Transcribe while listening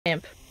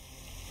lamp.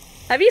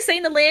 Have you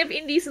seen the lamp,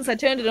 Indy, since I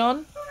turned it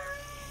on?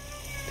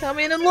 Come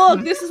in and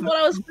look. This is what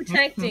I was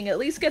protecting. At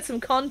least get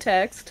some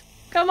context.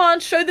 Come on,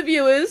 show the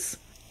viewers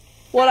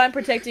what I'm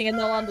protecting and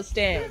they'll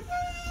understand.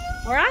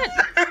 Alright?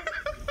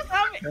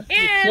 Come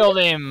in Kill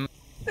him.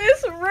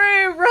 this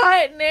room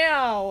right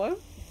now.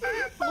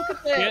 Look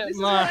at that. This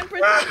is what I'm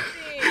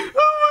protecting.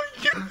 Oh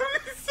my god,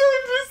 it's so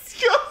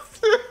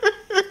disgusting!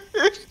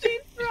 She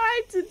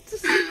tried to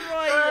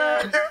destroy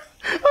that.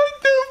 I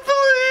don't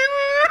believe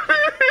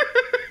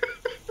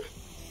it!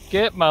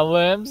 Get my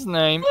limb's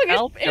name Look,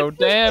 out your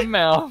damn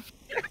mouth.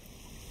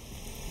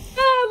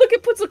 Ah, look,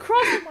 it puts a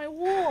cross on my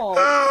wall.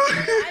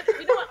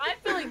 You know what? I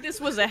feel like this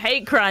was a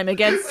hate crime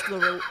against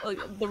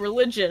the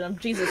religion of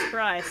Jesus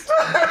Christ.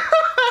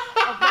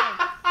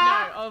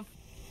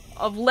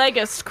 Of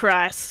Legist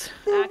Christ,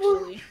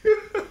 actually.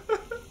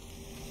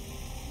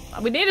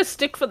 We need a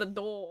stick for the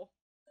door.